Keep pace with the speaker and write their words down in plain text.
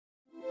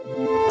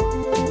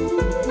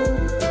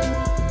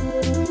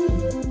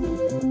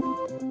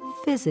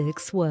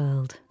Physics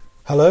World.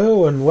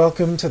 Hello and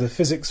welcome to the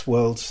Physics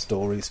World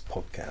Stories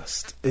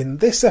podcast. In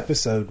this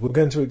episode we're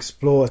going to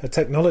explore a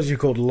technology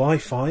called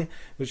Li-Fi,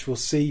 which will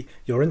see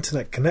your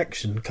internet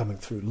connection coming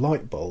through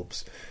light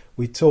bulbs.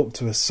 We talk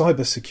to a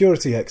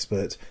cybersecurity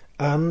expert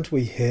and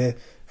we hear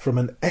from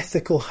an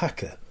ethical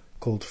hacker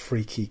called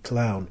Freaky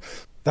Clown.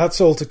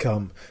 That's all to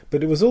come,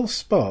 but it was all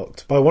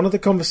sparked by one of the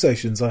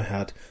conversations I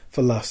had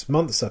for last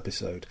month's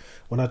episode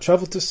when I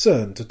travelled to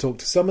CERN to talk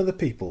to some of the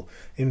people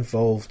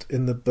involved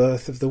in the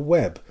birth of the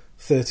web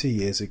 30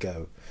 years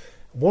ago.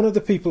 One of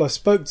the people I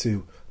spoke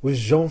to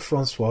was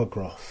Jean-Francois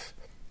Groff.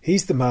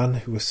 He's the man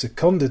who was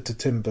seconded to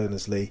Tim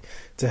Berners-Lee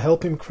to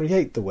help him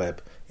create the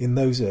web in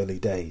those early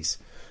days.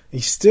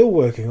 He's still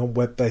working on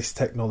web-based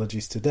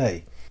technologies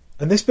today.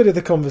 And this bit of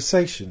the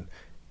conversation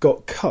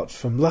got cut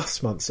from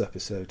last month's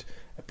episode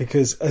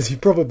because, as you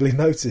probably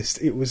noticed,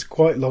 it was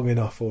quite long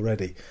enough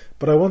already,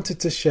 but I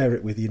wanted to share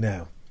it with you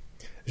now.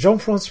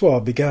 Jean-Francois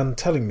began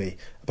telling me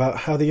about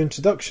how the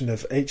introduction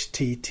of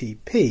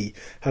HTTP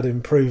had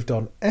improved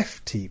on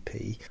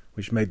FTP,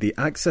 which made the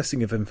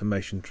accessing of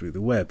information through the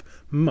web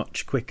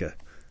much quicker,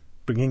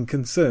 bringing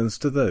concerns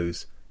to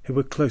those who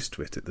were close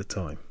to it at the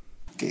time.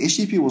 Okay,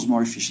 HTTP was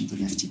more efficient than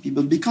FTP,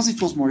 but because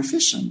it was more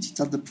efficient, it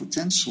had the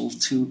potential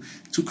to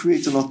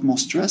create a lot more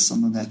stress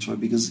on the network,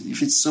 because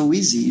if it's so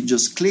easy, you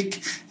just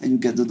click and you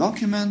get the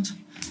document,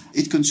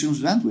 it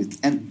consumes bandwidth.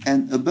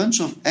 And a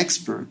bunch of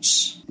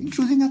experts,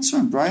 including at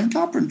CERN, Brian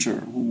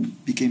Carpenter, who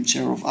became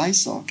chair of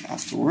ISOC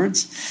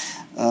afterwards,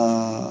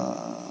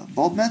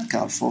 Bob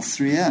Metcalfe of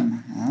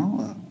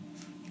 3M,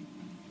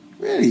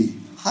 really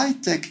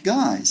high-tech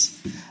guys,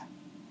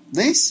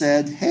 they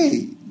said,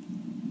 hey,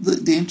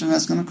 the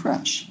internet's going to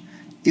crash.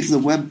 If the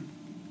web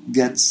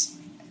gets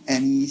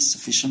any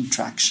sufficient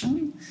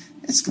traction,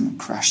 it's going to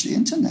crash the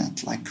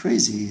internet like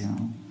crazy,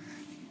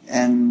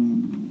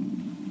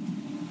 And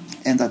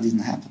that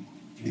didn't happen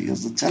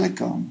because the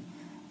telecom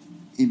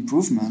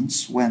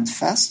improvements went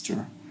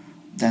faster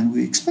than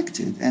we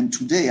expected. And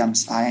today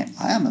I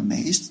am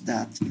amazed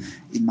that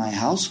in my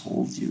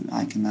household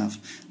I can have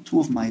two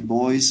of my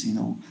boys,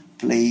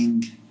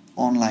 playing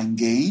online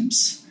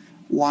games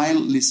while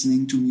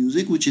listening to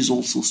music, which is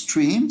also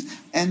streamed,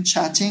 and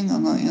chatting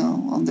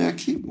on their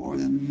keyboard.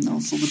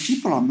 And so the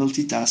people are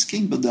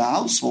multitasking, but the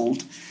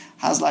household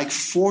has like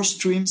 4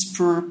 streams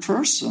per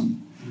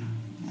person.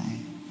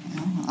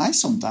 I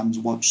sometimes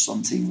watch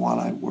something while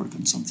I work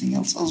on something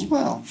else as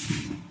well.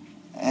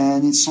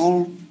 And it's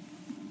all,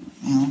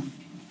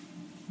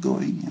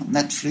 going.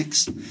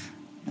 Netflix.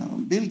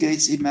 Bill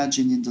Gates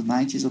imagined in the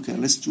 90s, okay,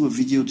 let's do a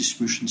video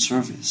distribution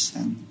service.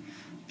 And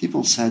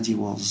people said he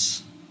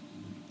was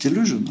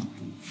delusional.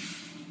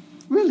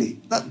 Really?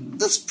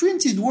 That's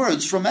printed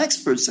words from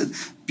experts said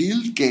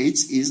Bill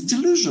Gates is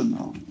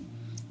delusional.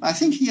 I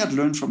think he had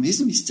learned from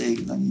his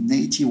mistake that in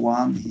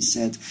 81 he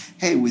said,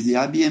 hey, with the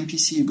IBM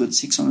PC you got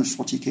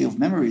 640k of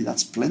memory,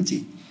 that's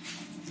plenty.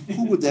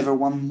 Who would ever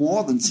want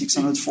more than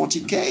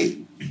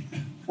 640k?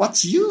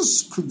 What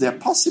use could there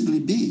possibly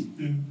be?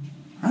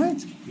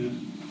 Right? Yeah.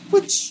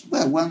 Which,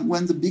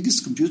 when the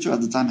biggest computer at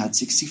the time had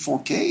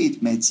 64k,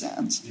 it made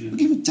sense. We'll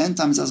give you 10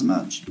 times as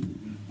much.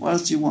 What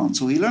else do you want?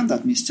 So he learned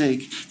that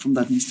mistake, and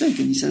he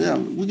said,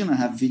 we're going to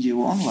have video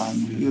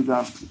online. You'll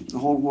have the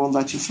whole world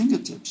at your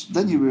fingertips.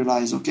 Then you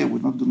realize, okay, we're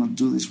not going to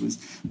do this with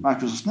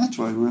Microsoft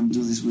Network, we're going to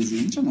do this with the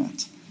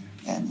internet.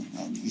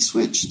 And he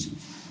switched.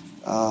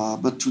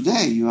 But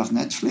today you have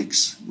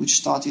Netflix, which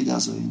started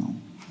as a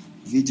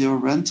video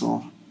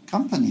rental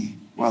company,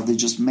 where they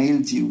just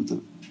mailed you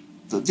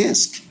the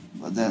disc.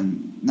 But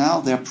then now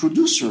they're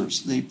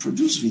producers. They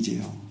produce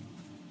video.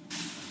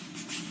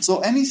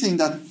 So anything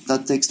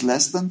that takes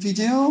less than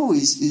video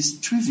is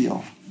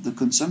trivial, the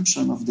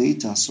consumption of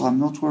data, so I'm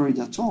not worried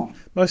at all.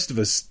 Most of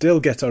us still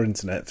get our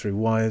internet through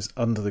wires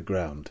under the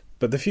ground,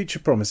 but the future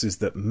promises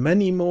that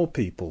many more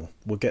people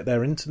will get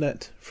their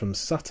internet from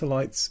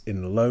satellites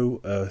in low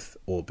Earth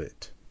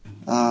orbit.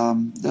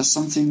 There's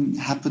something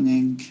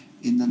happening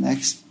in the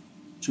next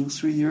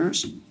 2-3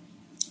 years.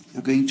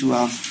 You're going to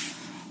have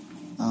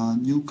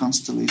new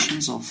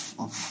constellations of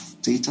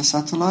data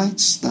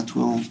satellites that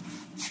will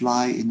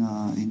fly in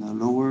a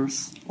low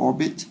Earth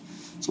orbit.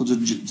 So the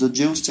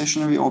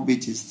geostationary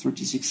orbit is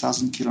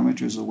 36,000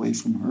 kilometers away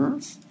from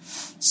Earth,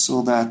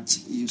 so that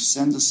you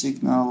send a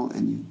signal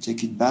and you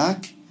take it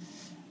back.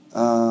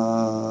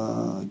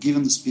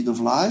 Given the speed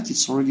of light,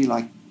 it's already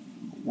like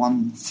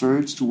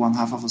 1/3 to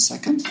 1/2 of a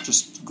second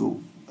just to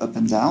go up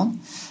and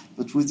down.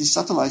 But with these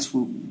satellites,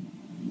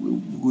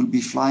 we'll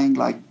be flying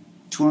like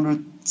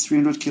 200,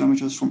 300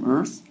 kilometers from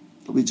Earth.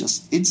 It'll be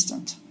just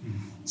instant.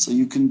 So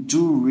you can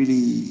do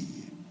really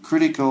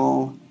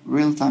critical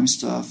real-time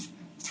stuff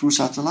through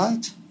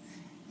satellite,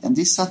 and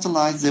these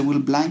satellites, they will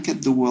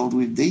blanket the world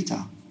with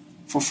data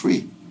for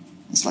free.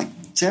 It's like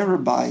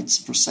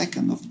terabytes per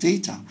second of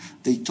data.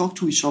 They talk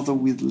to each other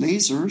with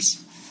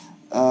lasers.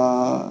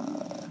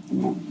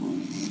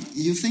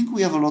 You think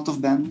we have a lot of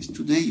bandwidth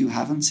today? You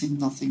haven't seen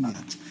nothing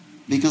yet,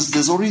 because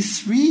there's already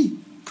 3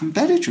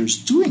 competitors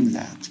doing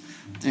that.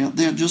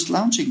 They're just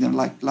launching them.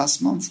 Like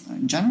last month,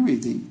 in January,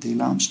 they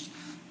launched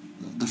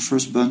the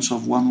first bunch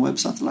of OneWeb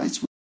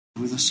satellites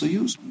with a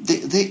Soyuz.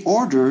 They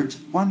ordered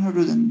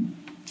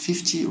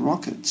 150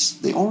 rockets.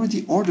 They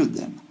already ordered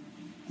them.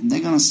 And they're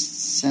going to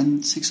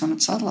send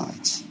 600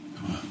 satellites.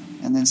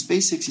 And then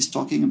SpaceX is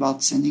talking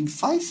about sending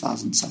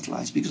 5,000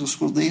 satellites because, of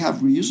course, they have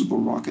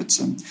reusable rockets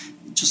and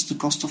just the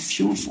cost of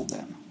fuel for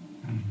them.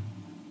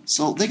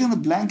 So they're going to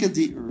blanket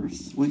the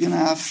Earth. We're going to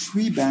have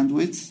free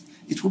bandwidth.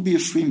 It will be a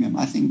freemium.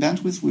 I think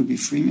bandwidth will be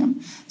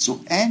freemium.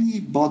 So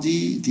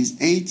anybody,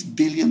 these 8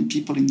 billion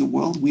people in the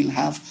world, will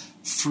have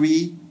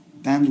free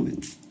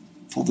bandwidth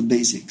for the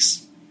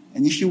basics.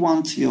 And if you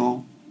want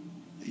your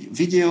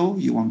video,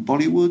 you want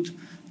Bollywood,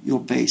 you'll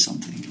pay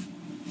something.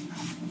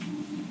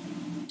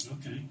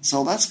 Okay.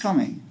 So that's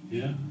coming.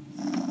 Yeah.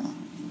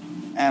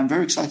 I'm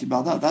very excited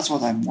about that. That's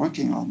what I'm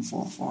working on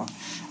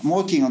I'm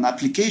working on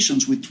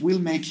applications which will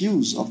make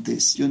use of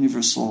this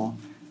universal,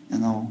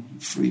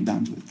 free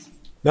bandwidth.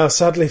 Now,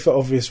 sadly, for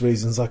obvious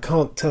reasons, I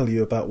can't tell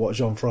you about what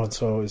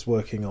Jean-Francois is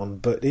working on,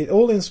 but it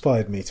all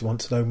inspired me to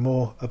want to know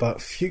more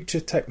about future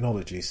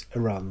technologies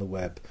around the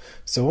web.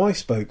 So I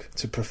spoke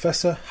to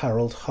Professor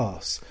Harold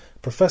Haas,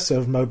 Professor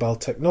of Mobile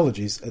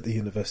Technologies at the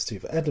University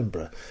of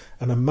Edinburgh,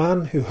 and a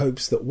man who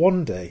hopes that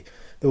one day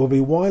there will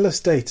be wireless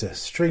data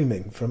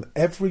streaming from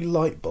every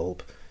light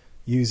bulb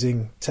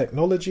using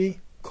technology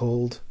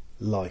called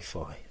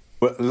Li-Fi.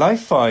 Well,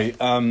 Li-Fi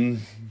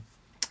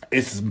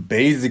is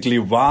basically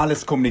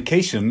wireless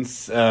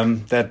communications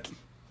that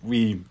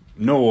we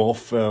know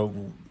of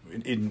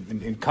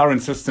in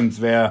current systems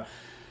where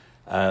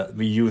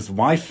we use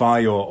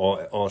Wi-Fi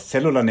or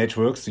cellular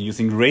networks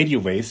using radio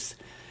waves.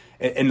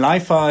 And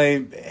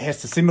Li-Fi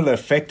has a similar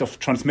effect of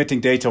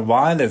transmitting data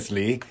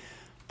wirelessly,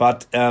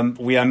 but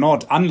we are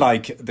not,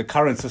 unlike the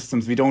current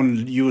systems, we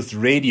don't use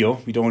radio,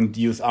 we don't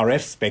use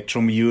RF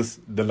spectrum, we use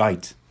the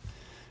light.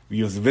 We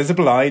use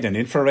visible light and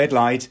infrared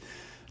light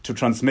to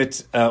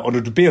transmit or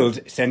to build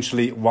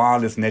essentially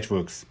wireless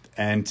networks.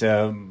 And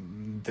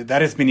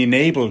that has been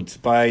enabled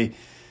by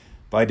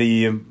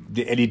the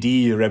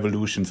LED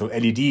revolution. So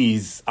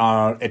LEDs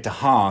are at the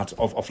heart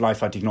of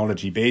Li-Fi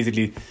technology.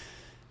 Basically,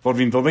 what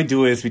we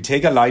do is we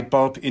take a light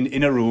bulb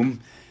in a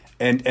room,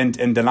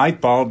 and the light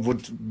bulb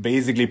would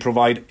basically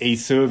provide a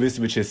service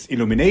which is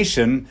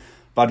illumination,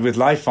 but with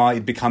Li-Fi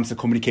it becomes a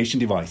communication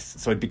device.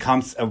 So it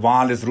becomes a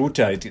wireless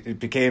router. It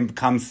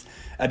becomes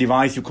a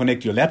device you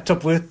connect your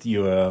laptop with,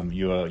 your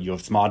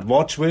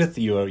smartwatch with,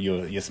 your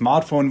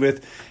smartphone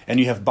with, and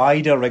you have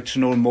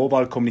bi-directional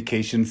mobile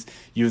communications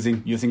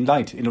using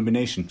light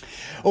illumination.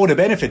 Oh, the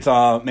benefits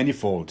are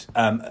manifold.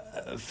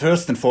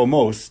 First and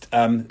foremost,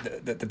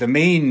 the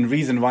main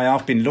reason why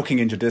I've been looking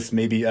into this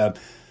maybe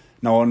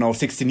now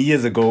 16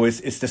 years ago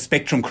is the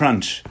spectrum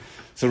crunch.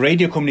 So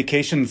radio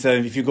communications,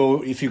 if you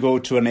go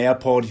to an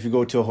airport, if you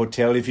go to a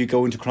hotel, if you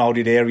go into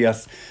crowded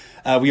areas,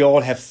 we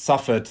all have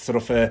suffered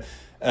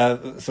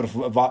a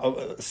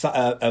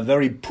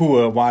very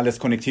poor wireless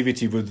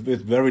connectivity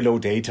with very low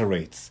data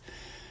rates,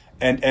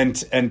 and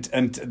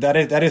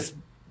that is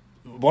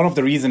one of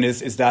the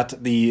reasons is that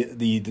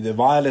the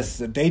wireless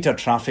data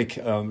traffic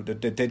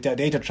the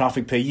data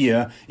traffic per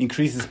year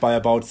increases by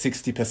about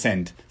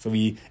 60%. So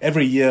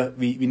every year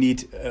we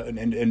need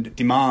and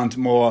demand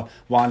more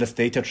wireless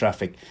data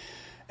traffic.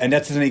 And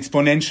that's an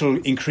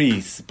exponential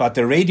increase, but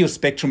the radio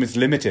spectrum is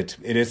limited.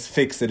 It is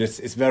fixed.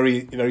 It's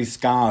very, very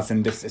scarce.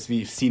 And as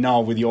we see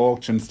now with the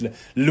auctions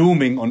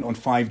looming on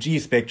 5G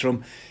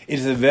spectrum, it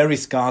is a very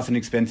scarce and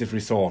expensive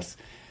resource.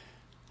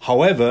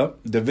 However,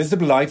 the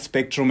visible light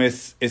spectrum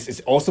is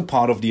also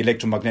part of the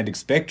electromagnetic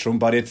spectrum,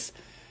 but it's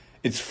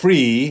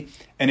free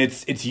and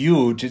it's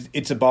huge.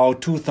 It's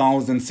about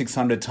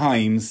 2,600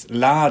 times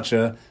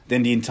larger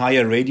than the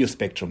entire radio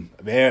spectrum,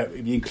 where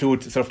we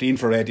include sort of the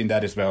infrared in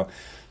that as well.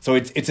 So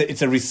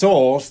it's a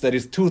resource that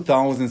is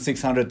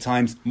 2,600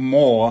 times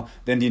more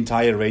than the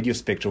entire radio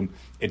spectrum.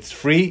 It's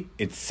free,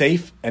 it's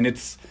safe, and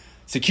it's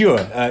secure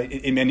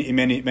in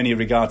many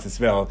regards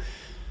as well.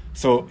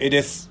 So it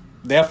is.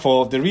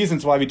 Therefore, the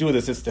reasons why we do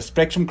this is the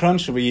spectrum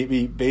crunch.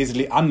 We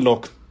basically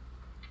unlock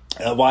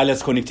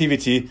wireless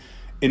connectivity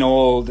in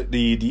all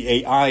the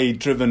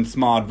AI-driven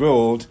smart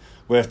world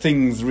where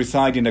things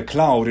reside in the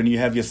cloud, and you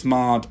have your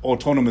smart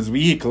autonomous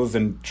vehicles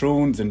and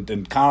drones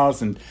and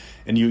cars, and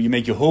you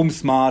make your home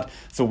smart.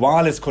 So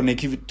wireless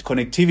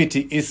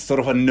connectivity is sort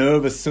of a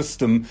nervous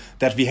system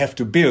that we have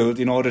to build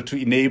in order to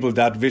enable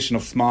that vision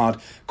of smart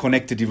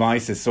connected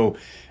devices. So,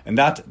 and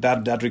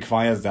that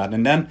requires that.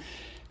 And then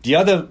the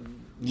other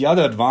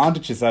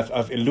advantages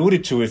I've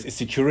alluded to is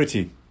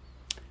security.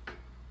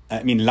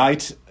 I mean,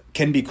 light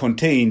can be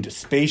contained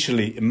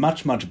spatially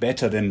much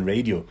better than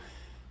radio.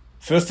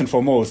 First and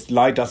foremost,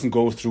 light doesn't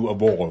go through a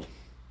wall.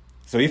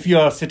 So if you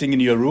are sitting in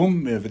your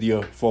room with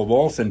your four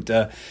walls, and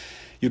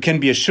you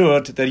can be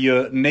assured that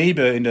your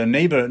neighbor in the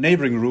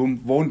neighboring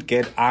room won't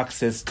get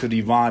access to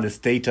the wireless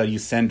data you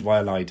send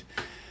via light.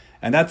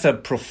 And that's a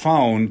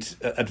profound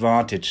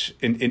advantage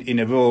in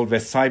a world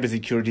where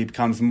cybersecurity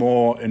becomes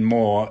more and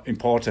more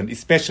important,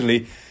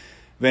 especially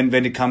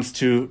when it comes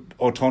to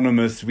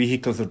autonomous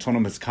vehicles,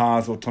 autonomous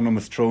cars,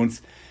 autonomous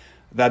drones,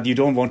 that you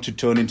don't want to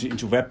turn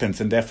into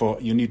weapons, and therefore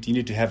you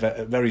need to have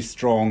a very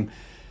strong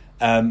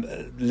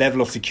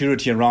level of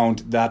security around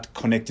that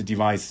connected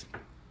device.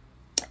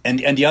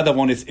 And the other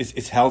one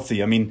is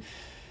healthy. I mean,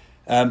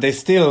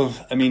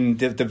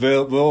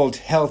 the World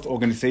Health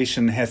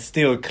Organization has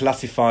still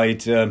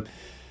classified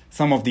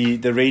some of the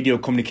radio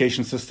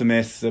communication system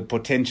as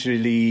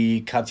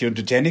potentially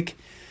carcinogenic.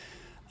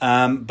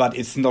 But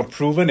it's not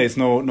proven. There's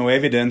no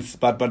evidence.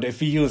 But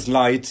if we use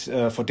light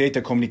for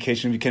data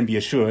communication, we can be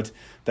assured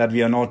that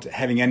we are not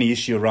having any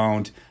issue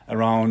around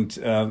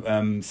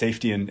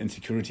safety and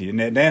security.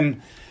 And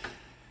then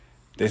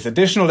there's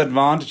additional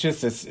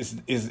advantages.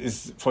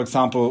 Is for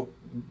example,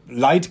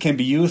 light can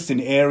be used in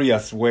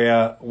areas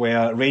where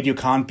radio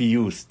can't be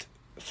used.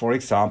 For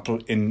example,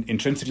 in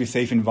intrinsically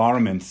safe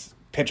environments,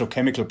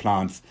 petrochemical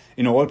plants,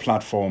 in oil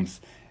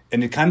platforms,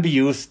 and it can be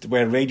used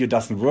where radio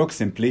doesn't work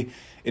simply.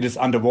 It is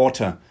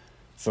underwater.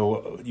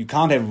 So you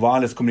can't have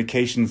wireless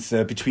communications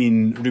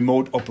between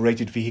remote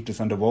operated vehicles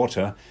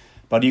underwater,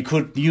 but you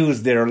could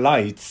use their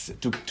lights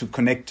to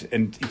connect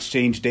and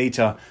exchange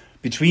data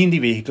between the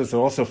vehicles,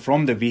 or also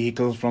from the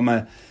vehicle, from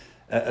a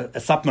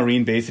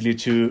submarine basically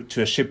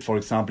to a ship, for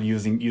example,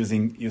 using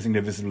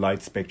the visible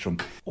light spectrum.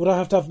 Would I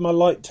have to have my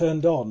light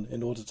turned on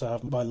in order to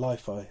have my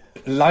Li-Fi?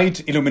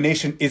 Light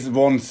illumination is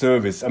one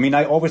service. I mean,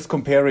 I always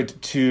compare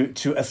it to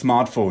a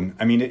smartphone.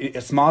 I mean,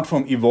 a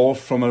smartphone evolved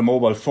from a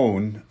mobile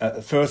phone.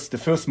 The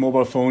first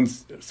mobile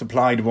phones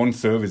supplied one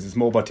service, is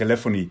mobile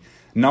telephony.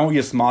 Now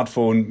your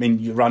smartphone, I mean,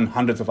 you run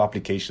hundreds of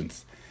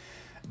applications.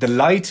 The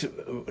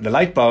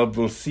light bulb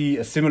will see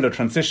a similar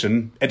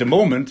transition. At the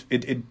moment,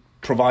 it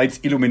provides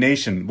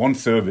illumination, one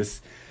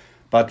service.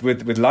 But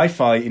with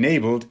Li-Fi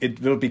enabled, it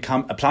will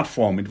become a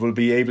platform. It will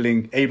be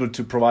able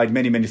to provide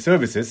many, many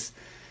services,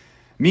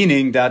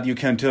 meaning that you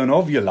can turn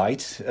off your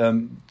light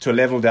to a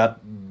level that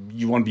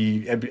you won't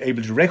be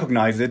able to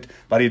recognize it,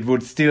 but it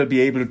would still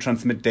be able to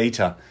transmit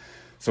data.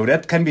 So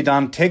that can be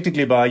done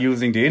technically by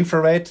using the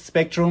infrared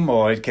spectrum,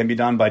 or it can be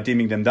done by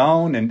dimming them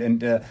down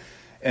and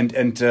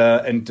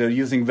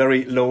using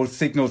very low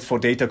signals for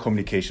data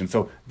communication.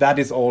 So that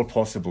is all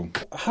possible.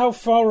 How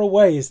far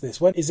away is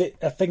this? When is it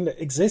a thing that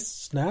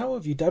exists now?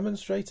 Have you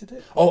demonstrated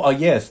it?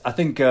 Yes. I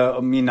think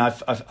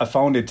I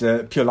found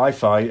it Pure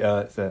Li-Fi,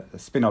 the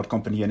spin-out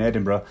company in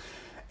Edinburgh,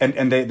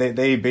 and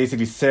they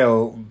basically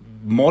sell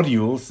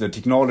modules, the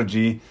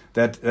technology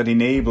that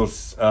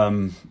enables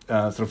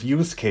sort of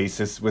use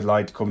cases with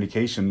light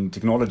communication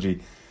technology.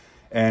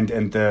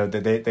 And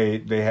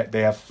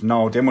they have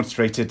now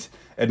demonstrated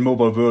at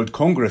Mobile World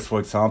Congress, for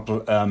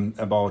example,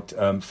 about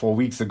 4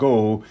 weeks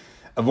ago,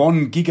 a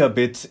 1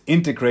 gigabit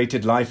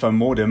integrated Li-Fi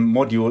modem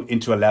module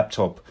into a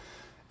laptop,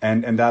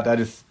 and that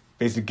is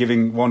basically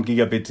giving 1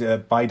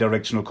 gigabit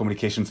bidirectional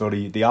communication. So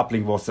the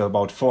uplink was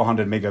about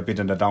 400 megabit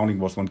and the downlink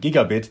was 1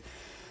 gigabit.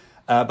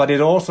 But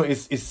it also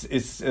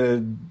is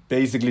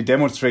basically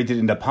demonstrated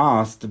in the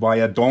past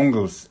via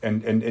dongles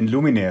and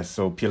luminaires.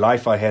 So Pure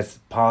Li-Fi has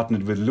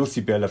partnered with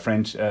Lucibel, a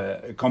French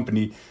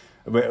company,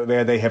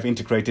 where they have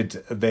integrated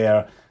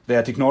their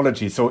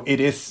technology. So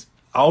it is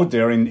out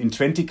there in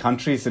 20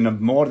 countries in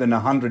more than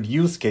 100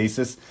 use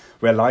cases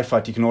where Li-Fi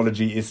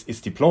technology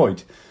is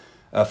deployed.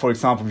 For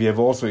example, we have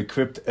also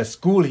equipped a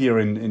school here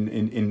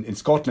in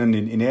Scotland,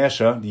 in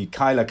Ayrshire, the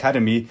Kyle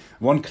Academy,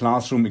 one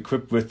classroom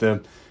equipped with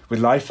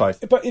Li-Fi.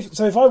 But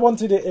if I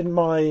wanted it in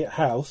my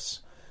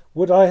house,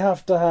 would I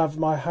have to have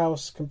my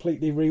house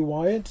completely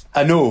rewired?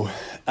 No.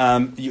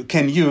 You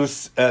can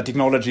use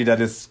technology that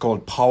is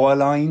called power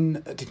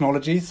line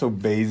technology. So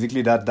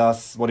basically that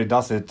does what it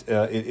does.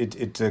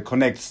 It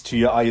connects to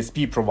your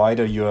ISP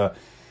provider, your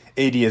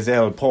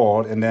ADSL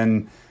port, and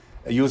then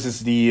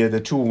uses the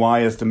two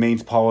wires, the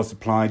mains power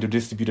supply, to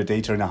distribute the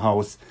data in a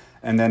house.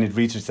 And then it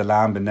reaches the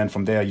lamp, and then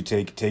from there you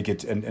take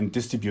it and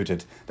distribute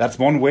it. That's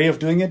one way of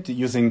doing it,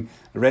 using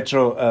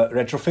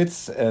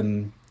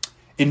retrofits.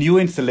 In new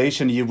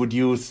installation, you would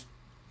use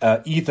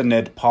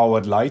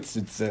Ethernet-powered lights.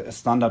 It's a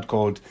standard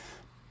called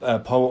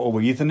Power over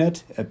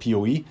Ethernet,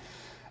 PoE,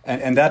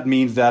 and that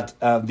means that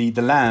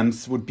the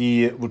lamps would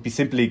be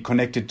simply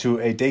connected to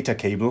a data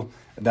cable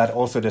that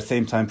also at the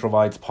same time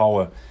provides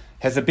power.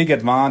 Has a big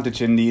advantage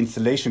in the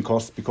installation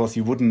cost because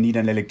you wouldn't need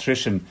an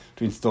electrician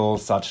to install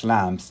such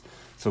lamps.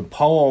 So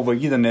power over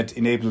Ethernet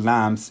enabled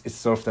lamps is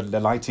sort of the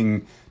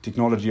lighting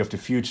technology of the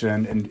future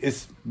and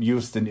is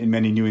used in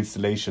many new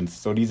installations.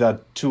 So these are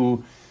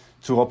two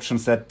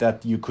options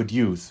that you could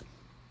use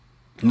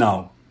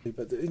now.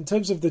 But in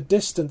terms of the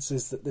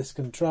distances that this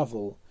can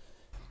travel,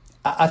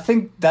 I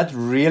think that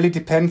really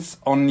depends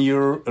on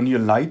your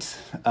light.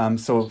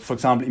 So, for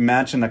example,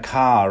 imagine a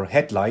car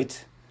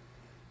headlight.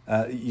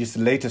 Use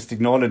the latest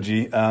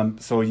technology.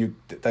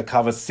 That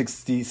covers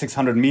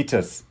 600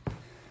 meters.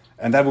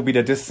 And that would be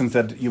the distance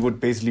that you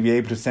would basically be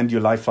able to send your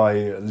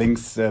Li-Fi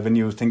links when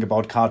you think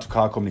about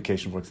car-to-car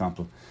communication, for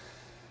example.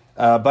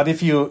 But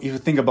if you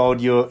think about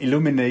your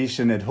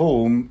illumination at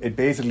home, it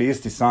basically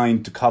is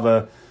designed to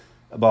cover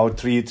about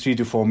 3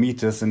 to 4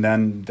 meters, and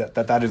then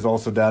that is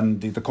also then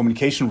the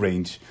communication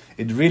range.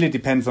 It really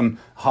depends on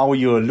how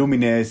your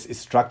luminaire is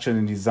structured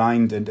and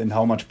designed, and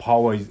how much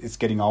power is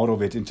getting out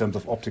of it in terms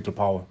of optical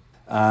power.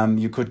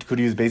 You could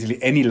use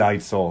basically any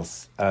light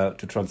source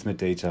to transmit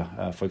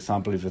data. For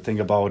example, if you think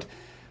about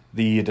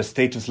the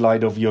status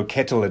light of your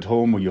kettle at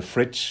home, or your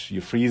fridge,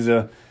 your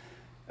freezer,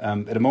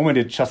 at the moment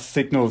it just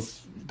signals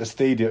the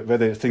state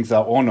whether things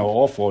are on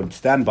or off or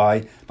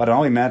standby. But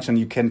now imagine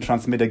you can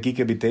transmit a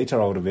gigabit data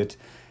out of it.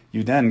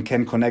 You then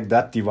can connect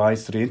that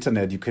device to the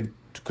internet. You could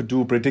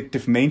do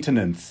predictive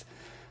maintenance.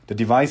 The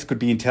device could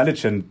be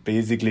intelligent,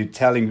 basically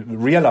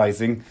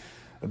realizing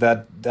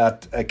that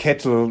a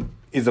kettle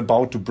is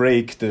about to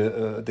break,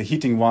 the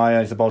heating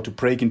wire is about to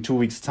break in 2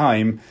 weeks'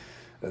 time.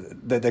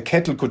 The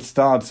kettle could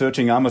start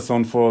searching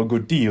Amazon for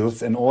good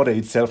deals and order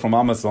itself from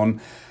Amazon,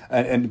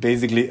 and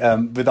basically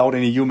without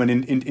any human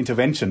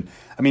intervention.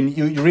 I mean,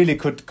 you really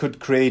could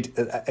create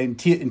an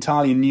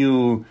entirely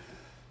new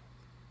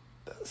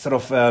sort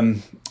of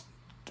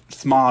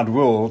smart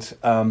world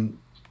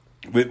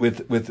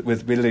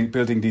with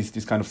building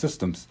these kind of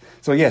systems.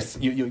 So yes,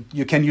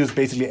 you can use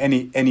basically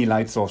any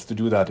light source to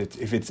do that.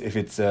 If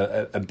it's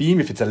a beam,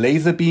 if it's a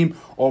laser beam,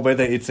 or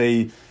whether it's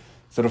a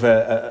sort of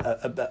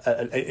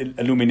a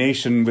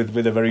illumination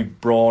with a very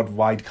broad,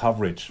 wide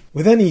coverage.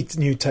 With any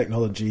new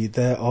technology,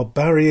 there are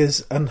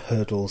barriers and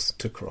hurdles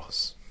to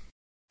cross.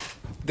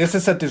 This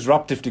is a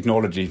disruptive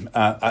technology,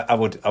 I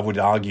would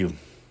argue,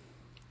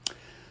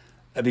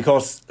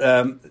 because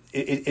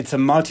it's a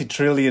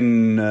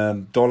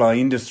multi-trillion dollar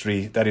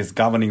industry that is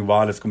governing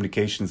wireless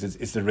communications.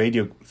 It's the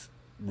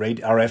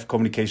RF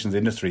communications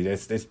industry.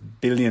 There's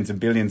billions and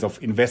billions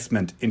of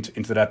investment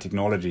into that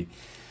technology.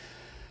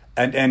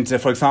 And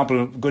for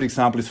example, a good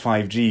example is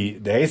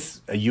 5G. There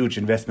is a huge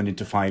investment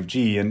into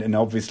 5G, and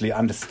obviously,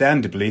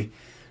 understandably,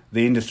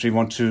 the industry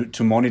wants to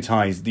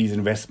monetize these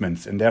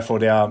investments, and therefore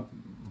they are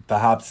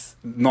perhaps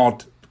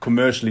not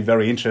commercially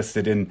very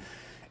interested in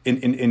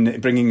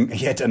bringing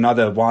yet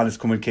another wireless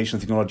communication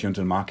technology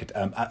onto the market.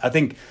 I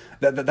think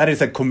that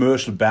is a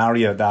commercial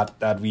barrier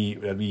that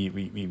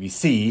we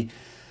see.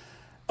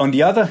 On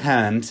the other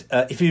hand,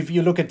 if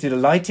you look at the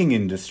lighting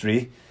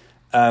industry,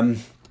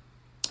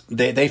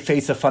 They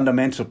face a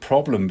fundamental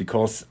problem,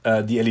 because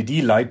the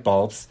LED light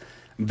bulbs,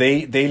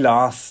 they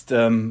last,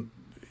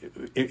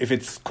 if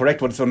it's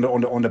correct what's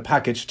on the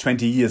package,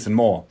 20 years and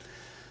more.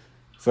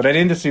 So that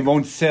industry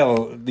won't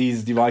sell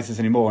these devices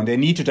anymore, and they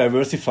need to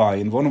diversify.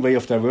 And one way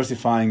of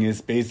diversifying is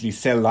basically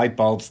sell light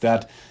bulbs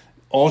that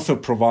also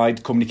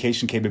provide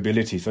communication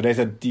capability. So there's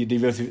a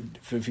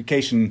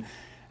diversification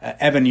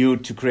avenue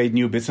to create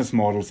new business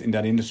models in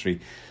that industry.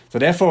 So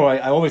therefore,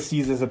 I always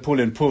see this as a pull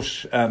and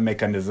push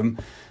mechanism.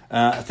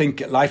 I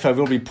think Li-Fi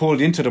will be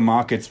pulled into the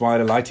markets via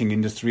the lighting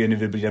industry, and it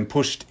will be then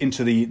pushed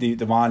into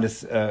the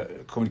wireless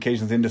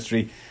communications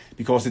industry,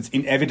 because it's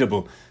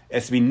inevitable.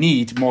 As we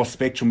need more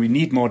spectrum, we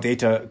need more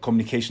data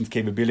communications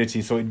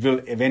capability, so it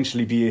will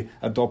eventually be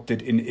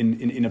adopted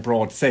in a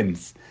broad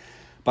sense.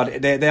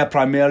 But they are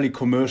primarily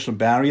commercial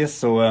barriers.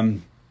 So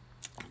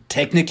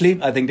technically,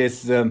 I think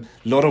there's a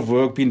lot of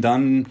work being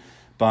done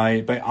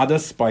by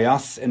others, by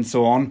us, and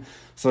so on.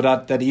 So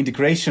that the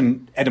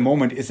integration at the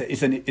moment is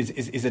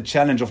a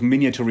challenge of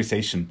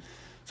miniaturization.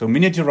 So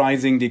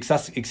miniaturizing the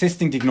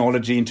existing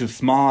technology into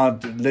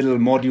smart little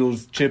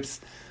modules, chips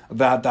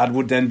that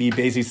would then be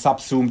basically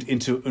subsumed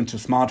into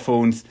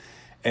smartphones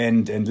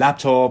and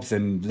laptops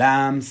and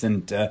lamps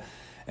and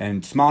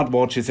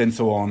smartwatches and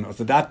so on.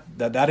 So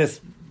that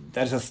is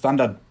a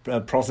standard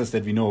process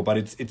that we know, but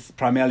it's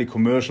primarily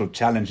commercial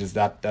challenges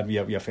that we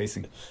are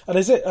facing. And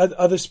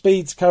are the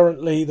speeds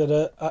currently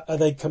that are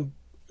they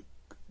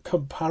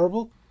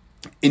comparable?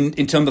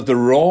 In terms of the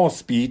raw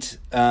speed,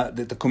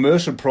 the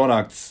commercial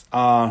products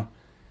are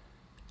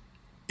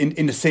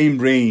in the same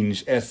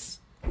range as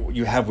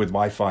you have with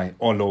Wi-Fi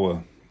or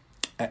lower.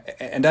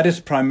 And that is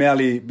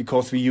primarily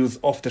because we use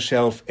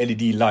off-the-shelf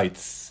LED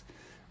lights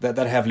that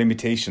have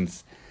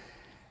limitations.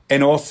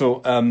 And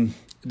also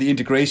the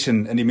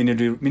integration and the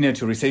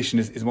miniaturization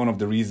is one of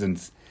the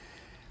reasons.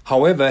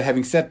 However,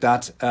 having said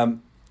that,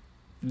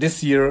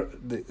 this year,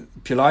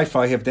 Pure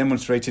Li-Fi have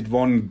demonstrated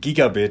 1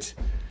 gigabit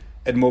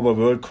at Mobile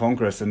World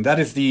Congress, and that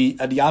is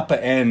at the upper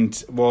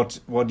end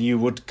what you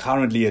would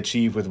currently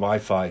achieve with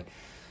Wi-Fi.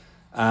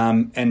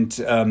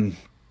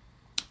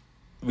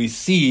 We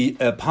see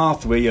a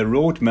pathway, a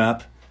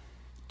roadmap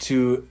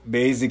to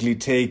basically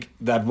take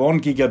that 1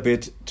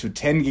 gigabit to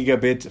 10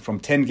 gigabit, from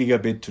 10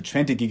 gigabit to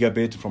 20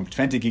 gigabit, from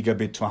 20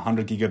 gigabit to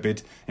 100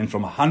 gigabit, and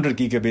from 100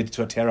 gigabit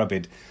to a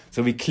terabit.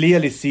 So we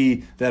clearly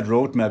see that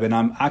roadmap, and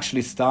I'm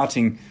actually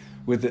starting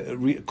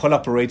with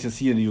collaborators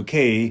here in the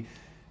UK,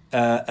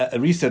 a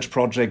research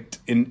project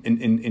in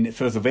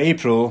 1st of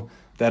April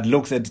that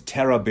looks at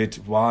terabit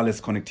wireless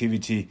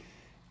connectivity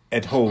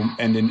at home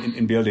and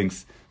in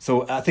buildings.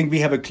 So I think we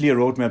have a clear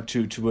roadmap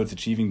towards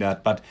achieving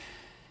that. But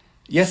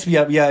yes, we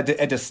are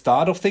at the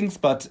start of things,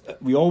 but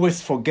we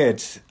always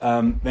forget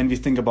when we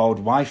think about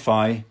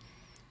Wi-Fi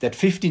that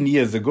 15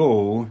 years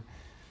ago,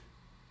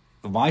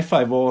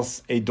 Wi-Fi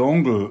was a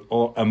dongle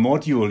or a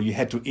module you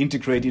had to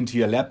integrate into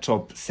your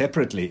laptop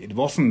separately. It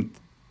wasn't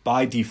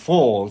by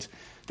default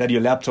that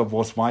your laptop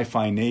was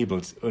Wi-Fi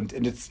enabled,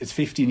 and it's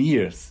 15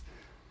 years.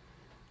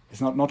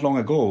 It's not long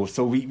ago.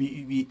 So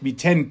we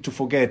tend to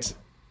forget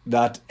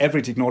that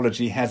every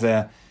technology has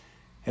an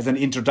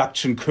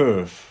introduction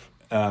curve,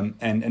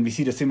 and we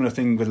see the similar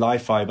thing with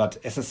Li-Fi. But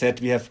as I said,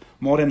 we have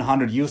more than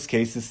 100 use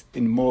cases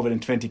in more than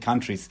 20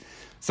 countries.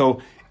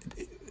 So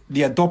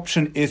the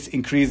adoption is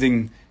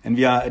increasing, and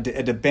we are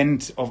at the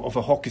bend of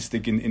a hockey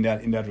stick in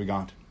that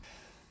regard.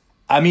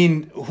 I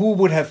mean, who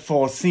would have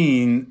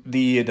foreseen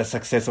the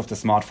success of the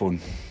smartphone?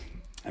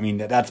 I mean,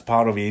 that's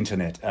part of the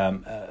internet.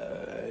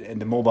 And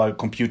the mobile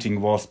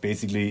computing was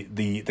basically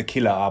the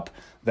killer app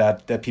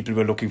that people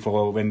were looking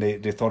for when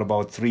they thought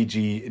about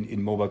 3G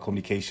in mobile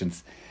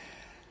communications.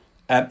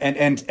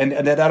 And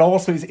that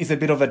also is a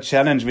bit of a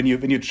challenge when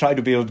you try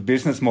to build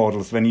business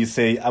models, when you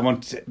say, I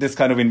want this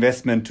kind of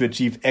investment to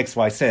achieve X,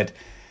 Y, Z.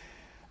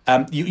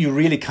 You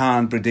really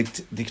can't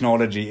predict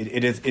technology.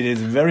 It is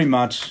very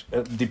much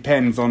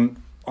depends on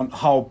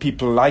how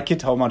people like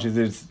it, how much it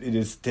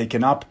is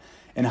taken up,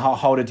 and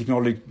how the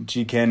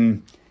technology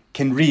can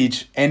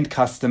reach end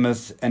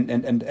customers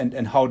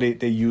and how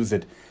they use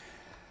it.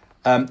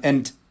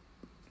 And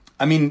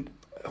I mean,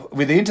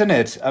 with the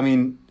internet, I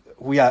mean,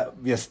 we are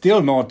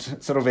still not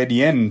sort of at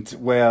the end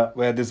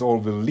where this all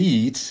will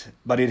lead,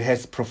 but it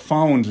has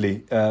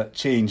profoundly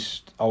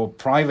changed our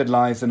private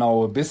lives and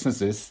our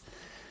businesses,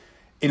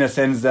 in a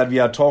sense that we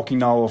are talking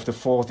now of the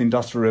fourth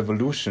industrial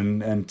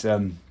revolution, and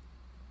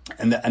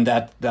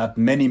that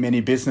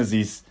many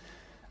businesses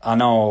are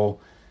now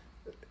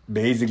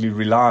basically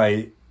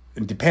rely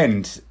and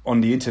depend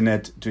on the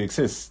internet to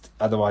exist.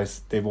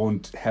 Otherwise, they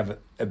won't have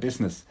a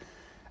business,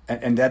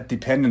 and that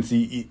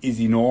dependency is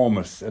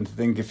enormous. And I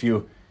think if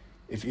you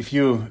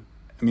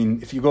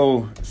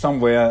go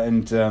somewhere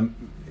and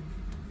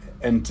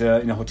in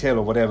a hotel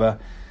or whatever,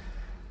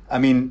 I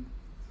mean,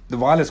 the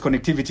wireless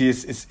connectivity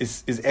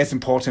is as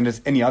important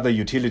as any other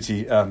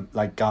utility,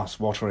 like gas,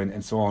 water,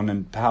 and so on,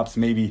 and perhaps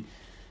maybe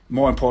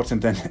more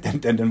important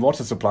than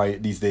water supply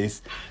these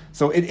days.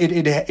 So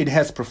it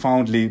has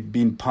profoundly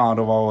been part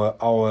of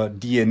our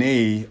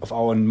DNA of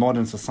our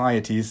modern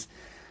societies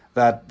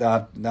that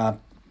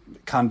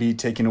can't be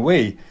taken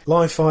away.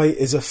 Li-Fi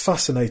is a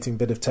fascinating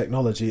bit of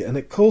technology, and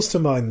it calls to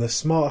mind the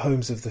smart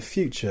homes of the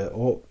future,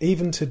 or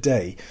even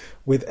today,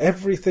 with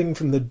everything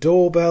from the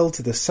doorbell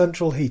to the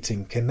central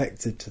heating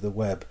connected to the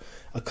web,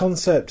 a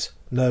concept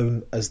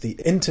known as the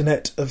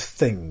Internet of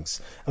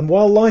Things. And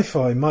while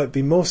Li-Fi might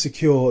be more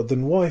secure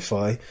than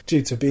Wi-Fi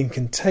due to being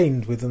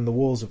contained within the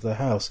walls of the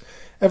house,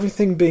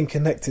 everything being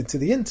connected to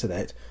the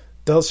internet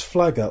does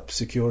flag up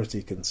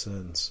security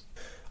concerns.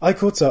 I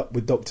caught up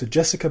with Dr.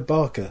 Jessica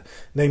Barker,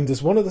 named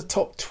as one of the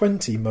top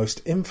 20 most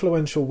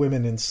influential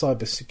women in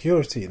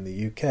cybersecurity in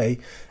the UK,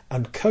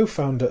 and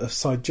co-founder of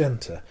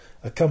Sygenta,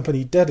 a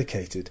company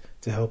dedicated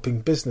to helping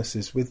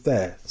businesses with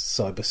their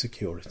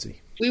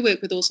cybersecurity. We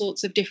work with all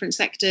sorts of different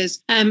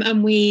sectors,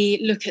 and we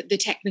look at the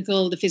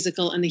technical, the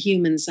physical and the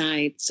human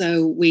side.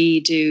 So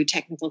we do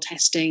technical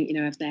testing,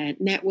 of their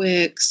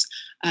networks.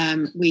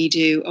 We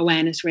do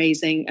awareness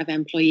raising of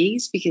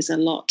employees, because a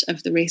lot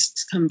of the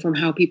risks come from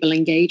how people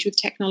engage with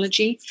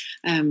technology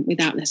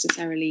without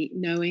necessarily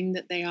knowing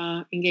that they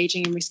are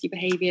engaging in risky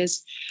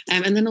behaviours.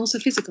 And then also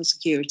physical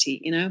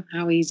security,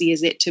 how easy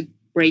is it to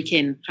break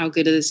in? How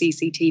good are the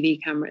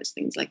CCTV cameras?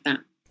 Things like that.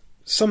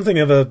 Something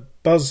of a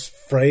buzz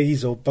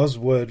phrase or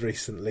buzzword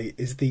recently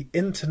is the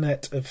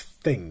Internet of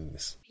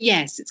Things.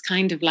 Yes, it's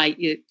kind of like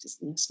your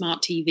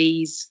smart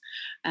TVs,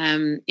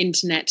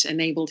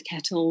 internet-enabled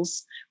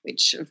kettles,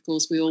 which, of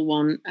course, we all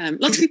want.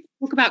 Lots of people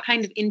talk about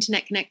kind of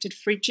internet-connected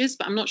fridges,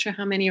 but I'm not sure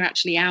how many are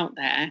actually out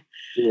there.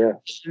 Yeah.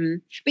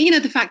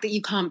 But, the fact that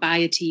you can't buy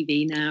a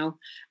TV now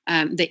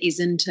that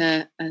isn't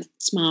a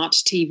smart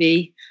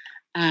TV,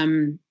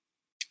 and,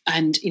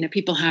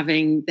 people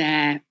having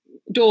their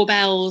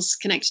doorbells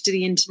connected to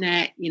the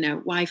internet,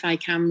 Wi-Fi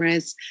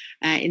cameras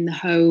in the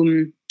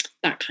home,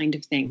 that kind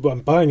of thing. Well,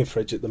 I'm buying a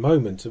fridge at the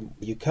moment, and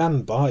you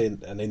can buy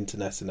an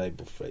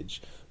internet-enabled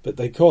fridge, but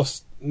they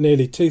cost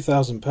nearly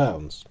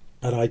 £2,000,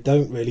 and I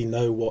don't really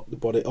know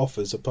what it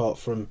offers apart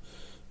from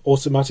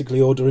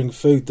automatically ordering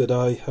food that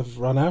I have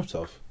run out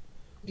of.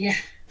 Yeah.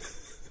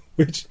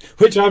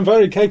 Which I'm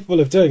very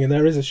capable of doing, and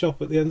there is a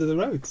shop at the end of the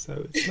road,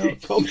 so it's not a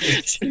problem.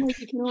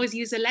 You can always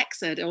use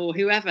Alexa or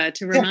whoever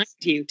to remind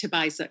you to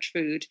buy such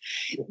food.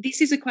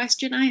 This is a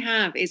question I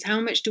have, is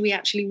how much do we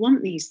actually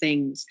want these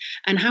things?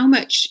 And how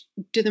much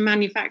do the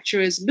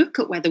manufacturers look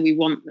at whether we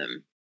want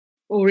them?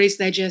 Or is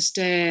there just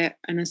an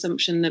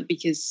assumption that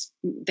because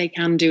they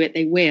can do it,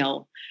 they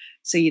will?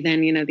 So you then,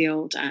 the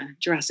old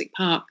Jurassic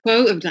Park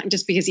quote of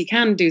just because you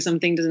can do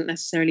something doesn't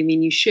necessarily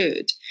mean you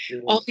should.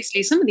 Mm-hmm.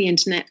 Obviously, some of the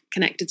internet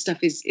connected stuff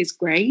is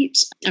great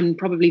and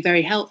probably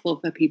very helpful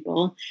for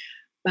people.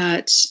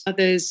 But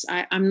others,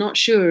 I'm not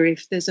sure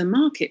if there's a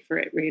market for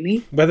it,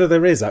 really. Whether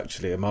there is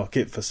actually a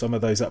market for some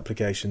of those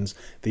applications,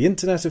 the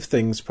Internet of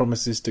Things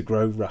promises to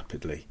grow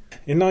rapidly.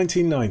 In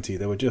 1990,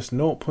 there were just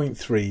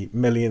 0.3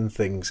 million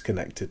things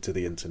connected to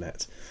the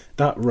internet.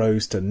 That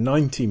rose to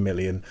 90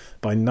 million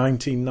by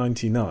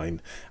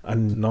 1999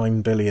 and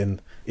 9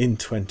 billion in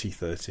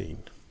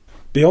 2013.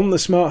 Beyond the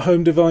smart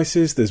home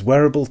devices, there's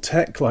wearable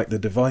tech like the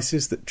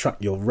devices that track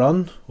your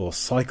run or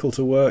cycle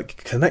to work,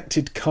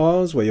 connected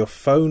cars where your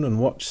phone and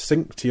watch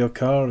sync to your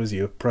car as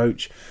you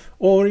approach,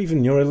 or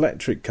even your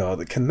electric car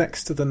that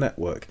connects to the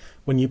network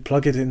when you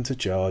plug it in to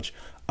charge,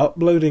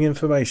 uploading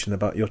information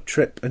about your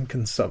trip and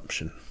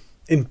consumption.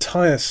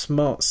 Entire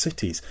smart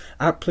cities,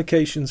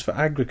 applications for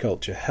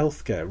agriculture,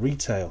 healthcare,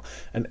 retail,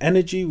 and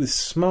energy with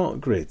smart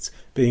grids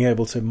being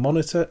able to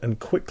monitor and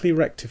quickly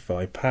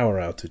rectify power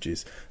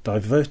outages,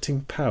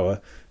 diverting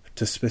power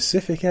to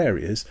specific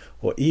areas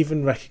or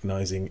even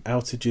recognising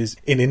outages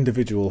in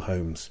individual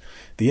homes.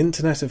 The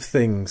Internet of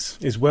Things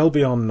is well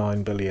beyond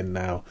 9 billion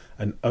now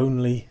and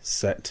only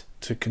set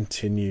to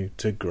continue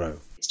to grow.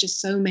 It's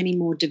just so many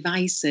more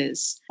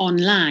devices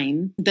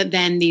online that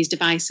then these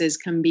devices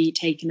can be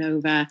taken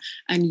over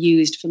and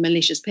used for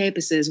malicious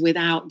purposes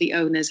without the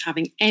owners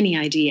having any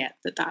idea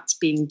that that's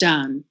being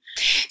done.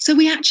 So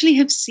we actually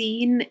have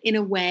seen, in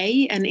a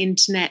way, an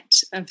Internet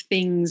of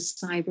Things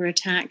cyber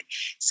attack.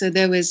 So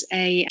there was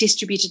a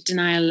distributed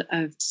denial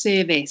of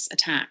service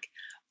attack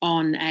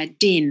on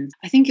DIN.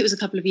 I think it was a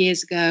couple of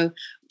years ago.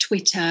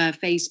 Twitter,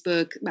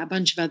 Facebook, a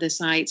bunch of other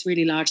sites,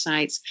 really large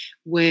sites,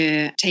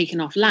 were taken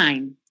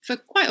offline for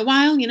quite a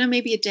while,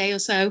 maybe a day or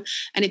so,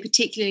 and it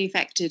particularly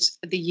affected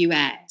the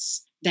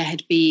US. There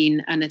had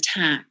been an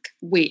attack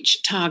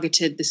which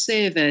targeted the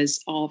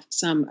servers of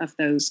some of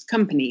those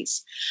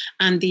companies,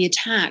 and the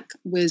attack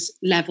was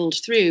levelled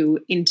through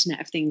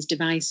Internet of Things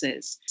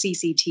devices.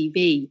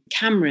 CCTV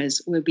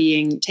cameras were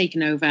being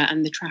taken over,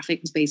 and the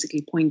traffic was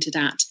basically pointed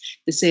at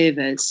the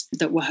servers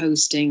that were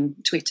hosting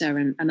Twitter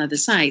and other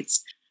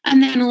sites.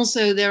 And then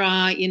also there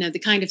are,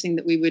 the kind of thing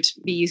that we would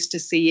be used to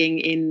seeing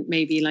in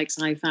maybe like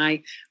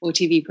sci-fi or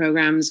TV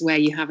programs where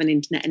you have an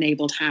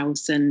internet-enabled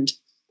house and,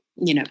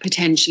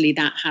 potentially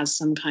that has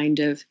some kind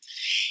of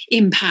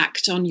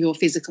impact on your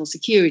physical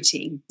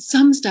security.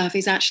 Some stuff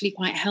is actually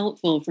quite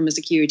helpful from a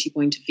security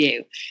point of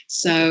view.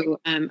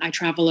 So I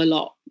travel a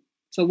lot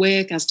for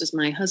work, as does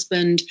my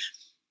husband.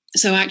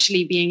 So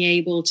actually being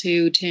able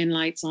to turn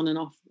lights on and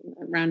off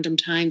at random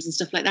times and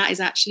stuff like that is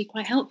actually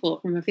quite helpful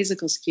from a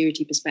physical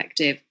security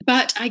perspective.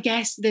 But I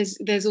guess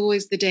there's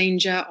always the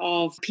danger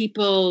of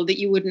people that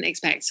you wouldn't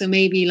expect. So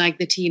maybe like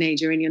the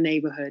teenager in your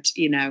neighborhood,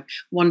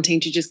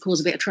 wanting to just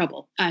cause a bit of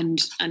trouble and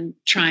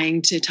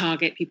trying to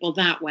target people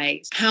that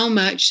way. How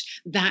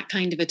much that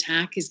kind of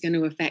attack is going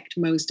to affect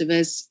most of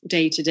us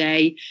day to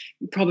day,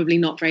 probably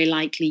not very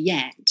likely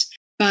yet.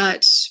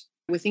 But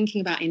we're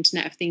thinking about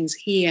Internet of Things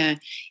here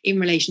in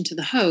relation to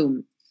the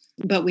home,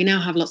 but we now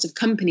have lots of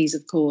companies,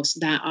 of course,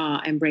 that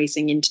are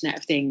embracing Internet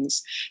of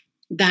Things.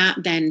 That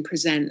then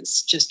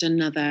presents just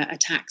another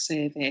attack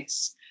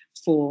surface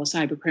for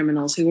cyber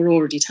criminals who are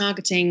already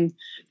targeting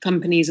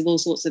companies of all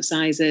sorts of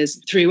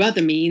sizes through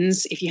other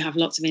means. If you have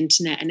lots of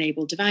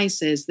internet-enabled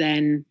devices,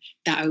 then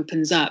that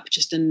opens up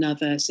just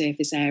another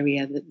surface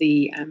area that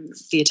the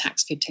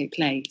attacks could take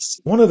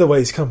place. One of the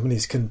ways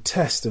companies can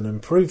test and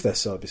improve their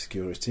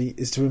cybersecurity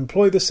is to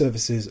employ the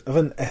services of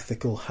an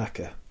ethical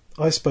hacker.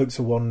 I spoke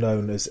to one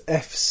known as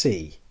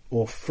FC,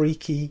 or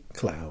Freaky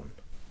Clown.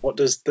 What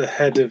does the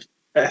head of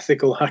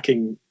ethical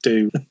hacking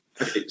do?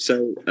 Okay,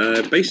 so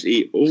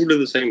basically all of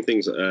the same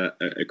things that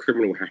a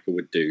criminal hacker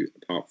would do,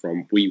 apart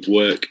from we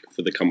work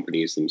for the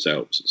companies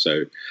themselves.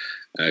 So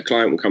a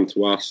client will come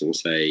to us and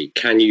say,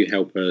 can you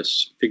help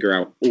us figure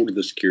out all of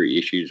the security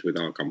issues with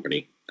our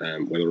company,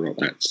 whether or not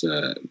that's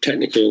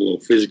technical or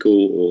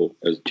physical, or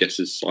as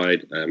Jess's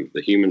side,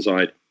 the human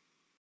side,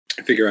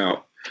 figure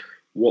out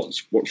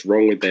what's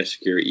wrong with their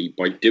security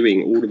by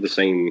doing all of the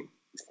same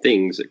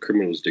things that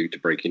criminals do to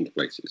break into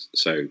places.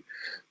 So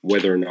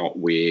whether or not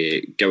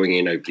we're going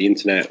in over the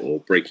internet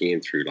or breaking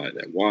in through like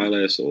their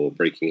wireless or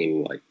breaking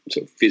in like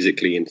sort of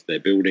physically into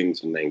their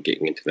buildings and then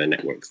getting into their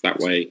networks that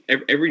way.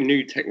 Every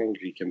new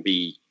technology can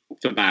be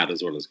for bad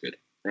as well as good,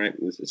 right?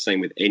 It's the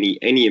same with any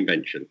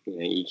invention.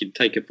 You can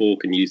take a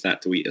fork and use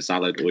that to eat a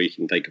salad, or you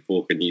can take a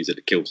fork and use it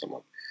to kill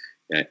someone.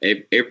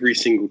 Every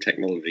single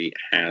technology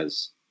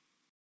has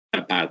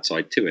a bad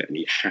side to it, and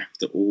you have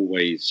to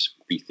always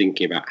be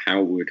thinking about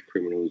how would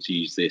criminals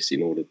use this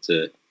in order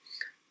to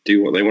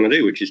do what they want to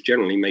do, which is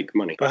generally make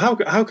money. But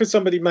how could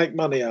somebody make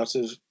money out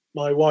of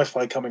my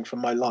Wi-Fi coming from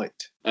my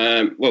light?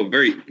 Well,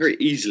 very, very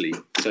easily.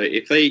 So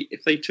if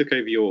they took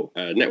over your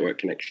network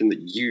connection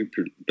that you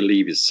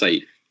believe is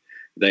safe,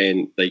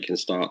 then they can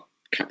start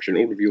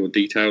capturing all of your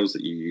details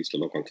that you use to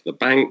log onto the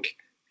bank.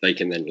 They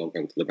can then log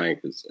onto the bank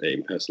as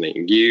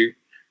impersonating you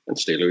and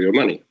steal all your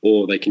money,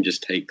 or they can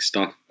just take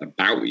stuff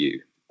about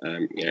you,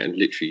 and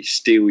literally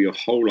steal your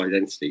whole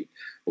identity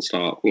and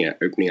start,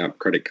 opening up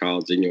credit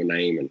cards in your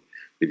name and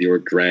with your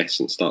address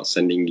and start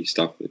sending you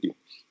stuff that you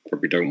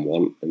probably don't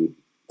want and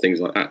things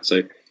like that.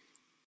 So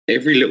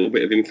every little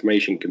bit of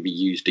information can be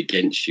used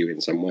against you in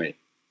some way.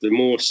 The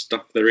more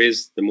stuff there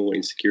is, the more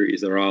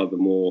insecurities there are, the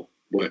more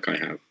work I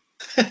have.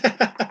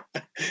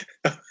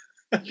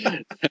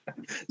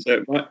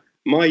 So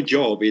my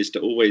job is to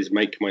always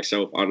make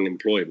myself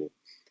unemployable.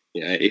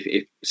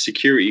 If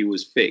security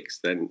was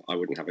fixed, then I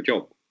wouldn't have a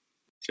job.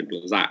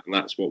 Simple as that. And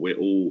that's what we're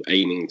all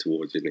aiming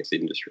towards in this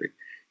industry,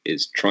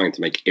 is trying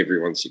to make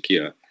everyone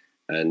secure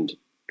and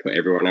put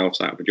everyone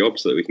else out of a job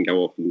so that we can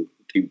go off and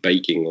do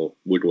baking or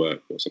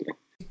woodwork or something.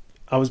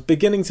 I was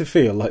beginning to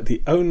feel like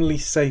the only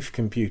safe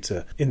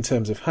computer in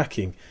terms of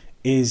hacking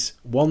is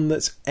one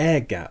that's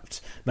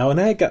air-gapped. Now, an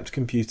air-gapped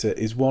computer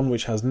is one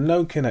which has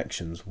no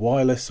connections,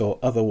 wireless or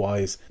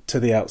otherwise, to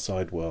the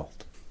outside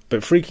world.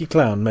 But Freaky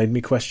Clown made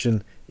me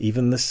question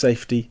even the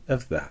safety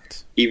of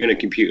that. Even a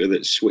computer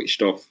that's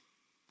switched off,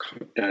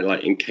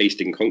 like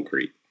encased in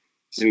concrete,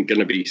 isn't going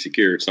to be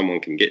secure if someone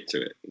can get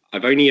to it.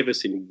 I've only ever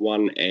seen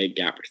one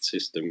air-gapped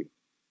system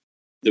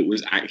that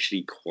was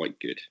actually quite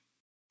good.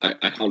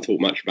 I can't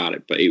talk much about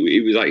it, but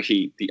it was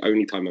actually the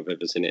only time I've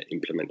ever seen it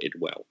implemented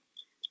well.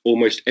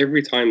 Almost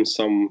every time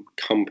some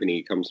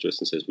company comes to us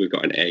and says, we've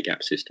got an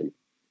air-gapped system,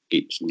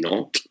 it's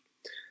not.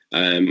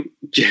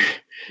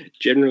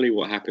 Generally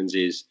what happens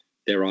is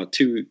there are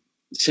two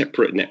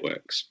separate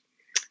networks,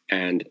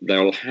 and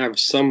they'll have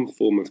some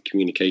form of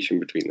communication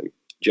between them.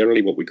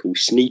 Generally what we call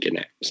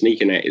sneakernet.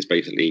 Sneakernet is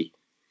basically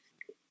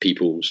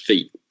people's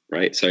feet,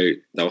 right? So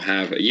they'll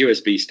have a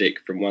USB stick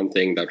from one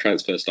thing, they'll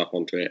transfer stuff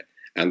onto it,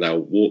 and they'll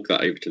walk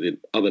that over to the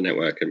other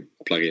network and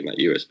plug in that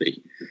USB.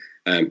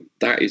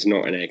 That is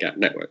not an air-gapped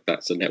network.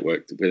 That's a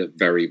network with a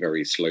very,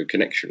 very slow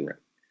connection rate.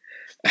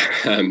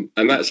 And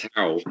that's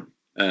how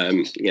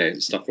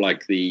stuff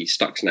like the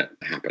Stuxnet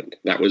happened.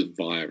 That was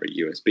via a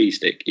USB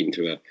stick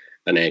into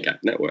an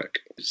air-gapped network.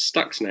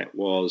 Stuxnet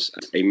was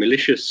a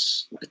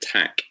malicious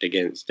attack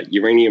against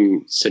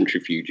uranium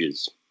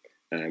centrifuges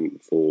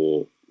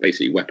for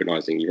basically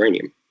weaponizing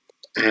uranium.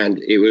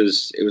 And it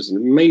was an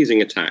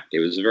amazing attack. It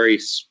was a very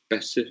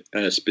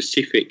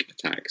specific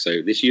attack.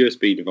 So this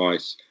USB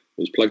device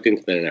was plugged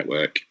into the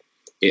network.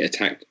 It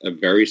attacked a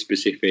very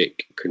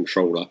specific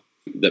controller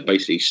that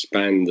basically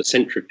spanned the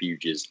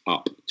centrifuges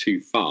up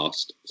too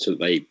fast, so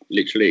they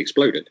literally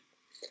exploded.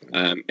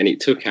 And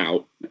it took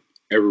out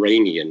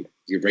uranium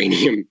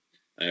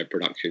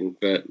production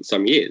for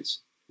some years.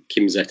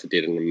 Kim Zetter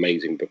did an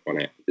amazing book on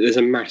it. There's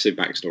a massive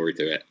backstory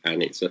to it,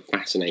 and it's a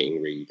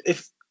fascinating read.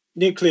 If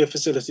nuclear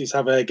facilities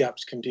have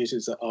air-gapped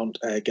computers that aren't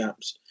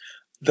air-gapped,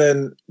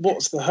 then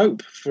what's the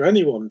hope for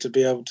anyone to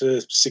be able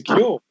to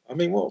secure? I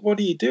mean, what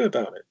do you do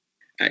about it?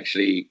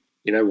 Actually,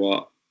 you know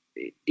what?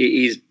 It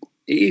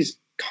is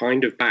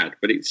kind of bad,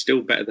 but it's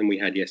still better than we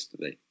had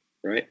yesterday,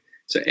 right?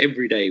 So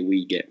every day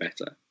we get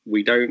better.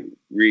 We don't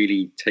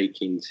really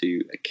take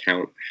into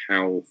account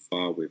how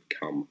far we've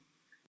come.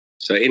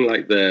 So in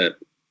like the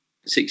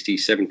 60s,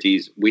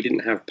 70s, we didn't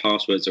have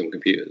passwords on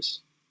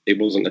computers. It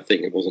wasn't a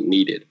thing. It wasn't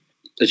needed.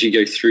 As you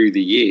go through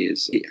the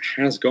years, it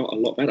has got a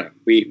lot better.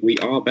 We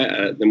are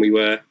better than we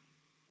were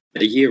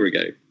a year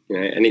ago,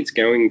 and it's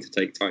going to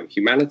take time.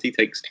 Humanity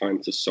takes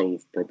time to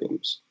solve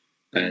problems,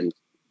 and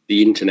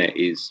the internet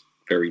is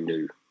very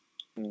new.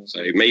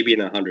 So maybe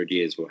in 100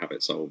 years we'll have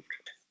it solved.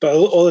 But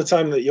all the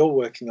time that you're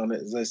working on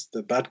it, there's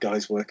the bad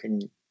guys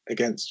working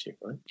against you,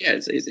 right? Yeah,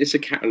 it's a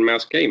cat and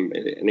mouse game,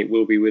 and it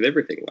will be with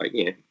everything. Like,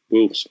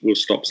 we'll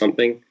stop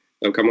something,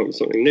 they'll come up with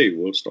something new,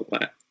 we'll stop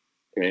that,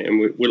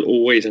 and we'll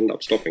always end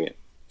up stopping it.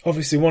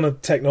 Obviously, one of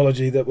the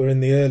technology that we're in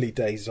the early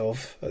days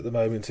of at the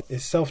moment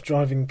is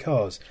self-driving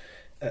cars.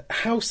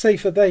 How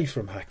safe are they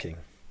from hacking?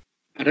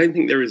 I don't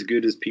think they're as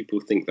good as people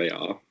think they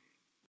are.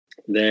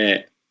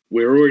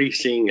 We're already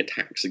seeing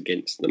attacks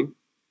against them,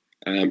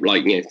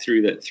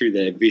 through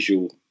their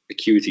visual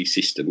acuity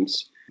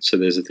systems. So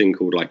there's a thing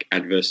called like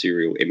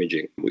adversarial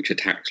imaging, which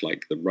attacks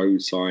like the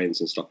road signs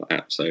and stuff like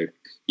that. So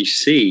you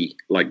see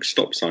like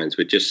stop signs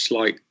with just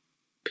slight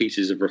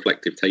pieces of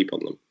reflective tape on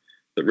them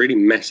that really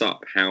mess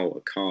up how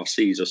a car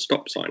sees a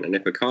stop sign. And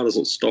if a car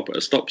doesn't stop at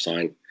a stop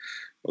sign,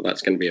 well,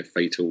 that's going to be a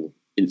fatal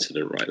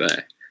incident right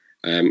there.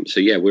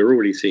 We're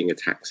already seeing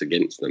attacks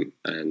against them.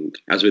 And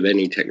as with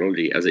any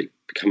technology, as it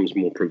becomes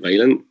more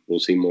prevalent, we'll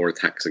see more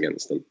attacks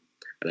against them.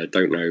 And I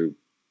don't know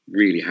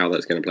really how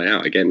that's going to play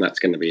out. Again, that's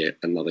going to be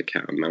another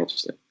cat and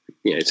mouse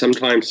thing.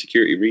 Sometimes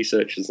security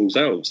researchers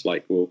themselves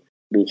will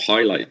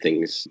highlight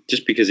things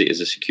just because it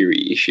is a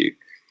security issue.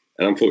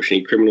 And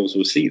unfortunately, criminals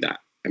will see that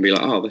and be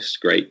like, oh, this is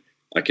great.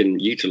 I can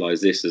utilize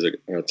this as an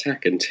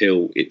attack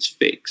until it's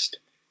fixed.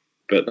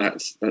 But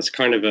that's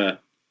kind of a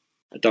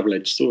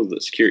double-edged sword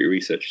that security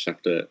researchers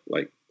have to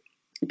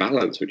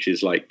balance, which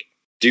is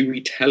do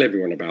we tell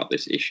everyone about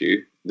this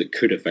issue that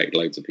could affect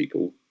loads of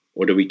people,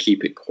 or do we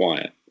keep it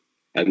quiet?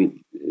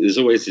 And there's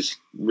always this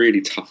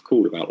really tough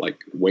call about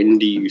when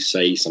do you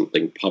say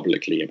something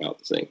publicly about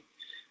the thing?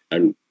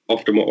 And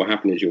often what will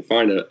happen is you'll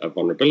find a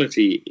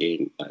vulnerability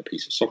in a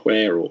piece of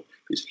software or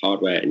a piece of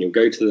hardware, and you'll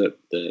go to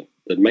the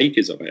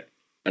makers of it,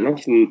 and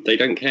often they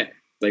don't care.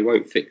 They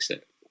won't fix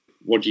it.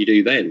 What do you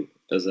do then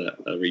as a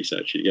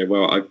researcher? You go,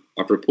 well,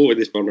 I've reported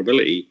this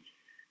vulnerability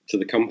to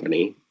the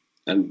company,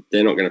 and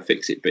they're not going to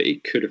fix it, but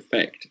it could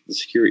affect the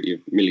security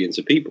of millions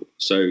of people.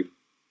 So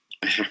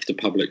I have to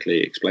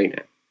publicly explain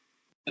it.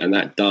 And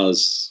that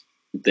does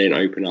then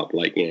open up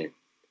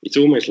it's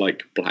almost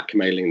like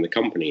blackmailing the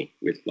company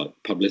with like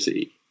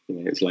publicity.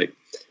 It's like,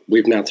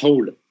 we've now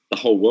told the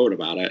whole world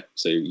about it,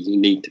 so you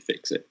need to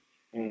fix it.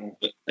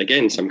 But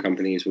again, some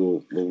companies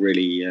will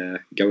really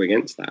go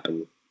against that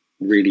and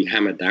really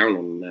hammer down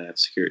on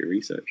security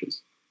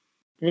researchers.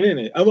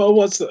 Really?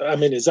 Well, is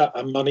that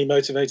a money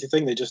motivated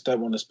thing? They just don't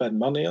want to spend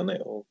money on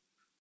it, or?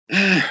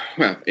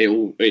 Well, it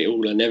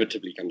all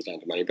inevitably comes down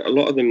to money, but a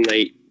lot of them,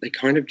 they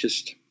kind of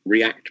just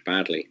react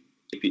badly.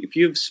 If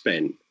you've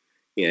spent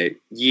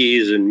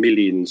years and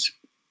millions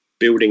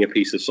building a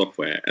piece of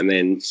software, and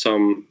then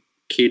some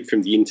kid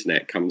from the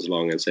internet comes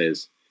along and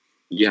says,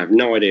 you have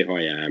no idea who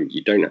I am,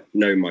 you don't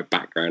know my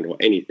background or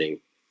anything,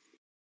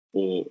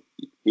 or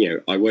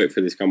I work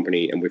for this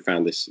company and we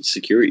found this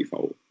security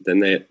fault, then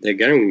they're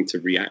going to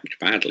react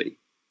badly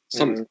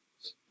sometimes,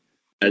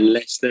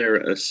 unless they're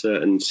at a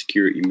certain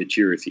security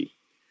maturity,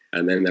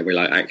 and then they'll be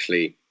like,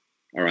 actually,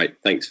 all right,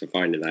 thanks for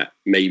finding that,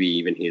 maybe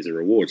even here's a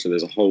reward. So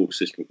there's a whole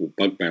system called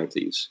bug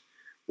bounties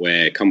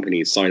where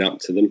companies sign up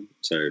to them.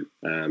 So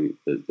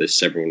there's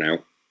several now.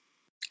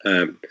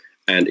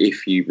 And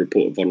if you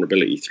report a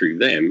vulnerability through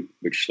them,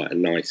 which is like a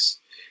nice,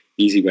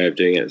 easy way of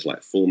doing it, it's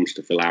like forms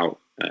to fill out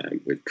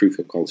with proof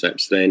of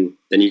concepts, then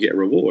you get a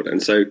reward.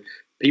 And so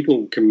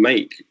people can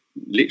make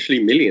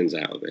literally millions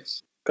out of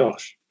this.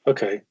 Gosh,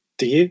 okay.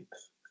 Do you?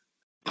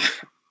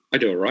 I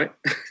do all right.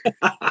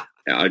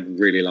 I'd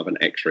really love an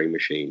X-ray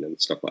machine and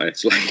stuff like that.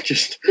 It's like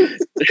just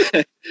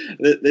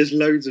there's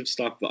loads of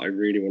stuff that I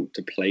really want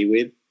to play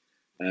with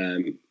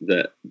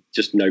that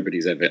just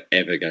nobody's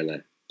ever going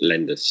to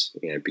lend us,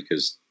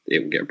 because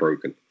it will get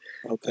broken.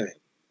 Okay.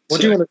 What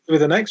do you want to do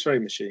with an X-ray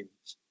machine?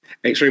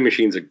 X-ray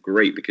machines are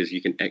great because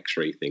you can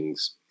X-ray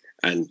things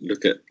and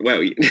look at.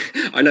 Well,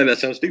 I know that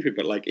sounds stupid,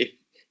 but like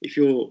if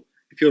you're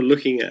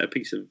looking at a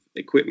piece of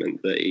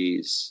equipment that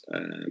is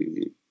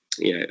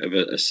of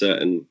a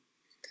certain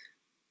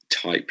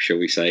type, shall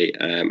we say,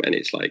 and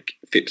it's like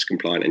FIPS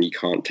compliant and you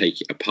can't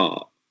take it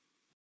apart,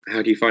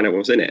 how do you find out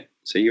what's in it?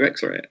 So you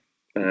X-ray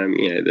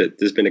it.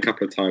 There's been a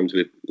couple of times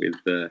with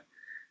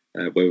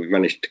where we've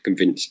managed to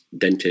convince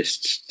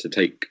dentists to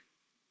take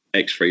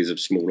X-rays of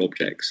small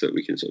objects so that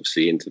we can sort of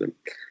see into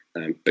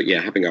them. But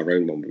yeah, having our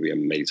own one would be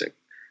amazing.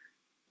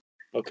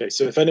 Okay,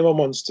 so if anyone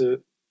wants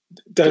to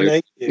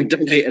donate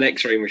an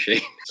X-ray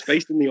machine, it's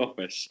based in the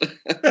office.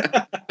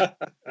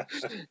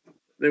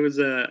 There was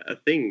a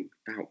thing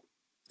about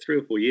 3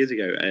 or 4 years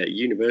ago. A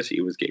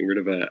university was getting rid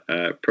of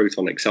a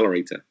proton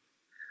accelerator,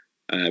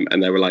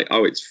 and they were like,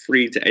 "Oh, it's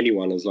free to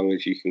anyone as long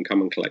as you can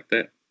come and collect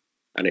it."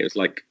 And it was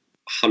like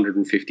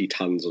 150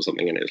 tons or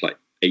something, and it was like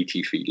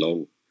 80 feet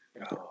long.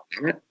 Oh.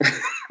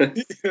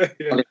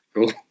 Yeah.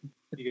 Cool.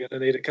 You're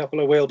going to need a couple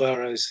of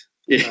wheelbarrows.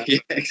 Yeah,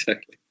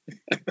 exactly.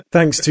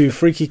 Thanks to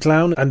Freaky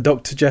Clown and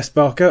Dr. Jess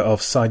Barker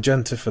of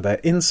Sygenta for their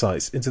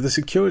insights into the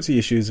security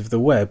issues of the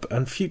web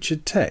and future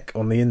tech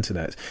on the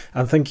internet.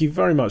 And thank you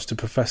very much to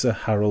Professor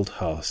Harold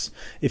Haas.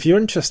 If you're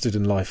interested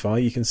in Li-Fi,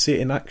 you can see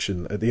it in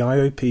action at the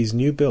IOP's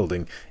new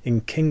building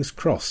in King's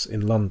Cross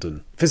in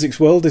London. Physics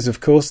World is, of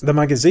course, the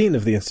magazine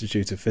of the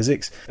Institute of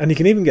Physics, and you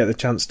can even get the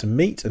chance to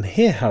meet and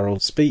hear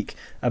Harold speak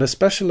at a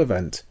special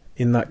event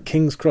in that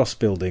King's Cross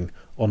building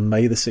on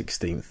May the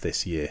 16th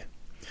this year.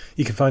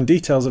 You can find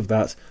details of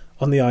that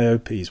on the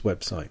IOP's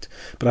website.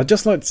 But I'd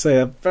just like to say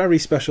a very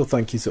special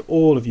thank you to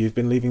all of you who've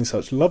been leaving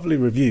such lovely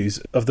reviews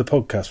of the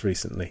podcast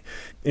recently.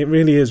 It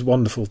really is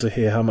wonderful to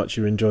hear how much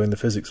you're enjoying the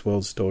Physics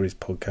World Stories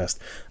podcast.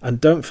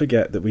 And don't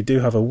forget that we do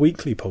have a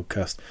weekly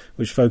podcast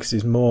which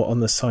focuses more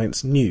on the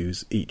science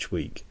news each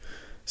week.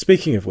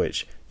 Speaking of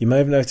which, you may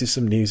have noticed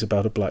some news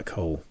about a black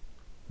hole.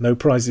 No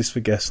prizes for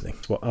guessing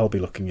what I'll be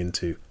looking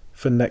into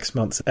for next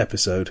month's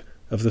episode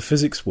of the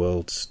Physics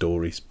World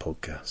Stories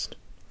podcast.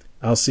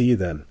 I'll see you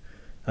then,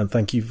 and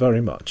thank you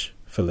very much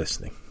for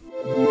listening.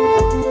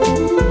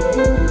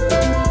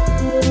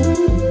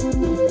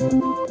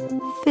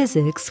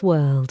 Physics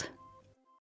World.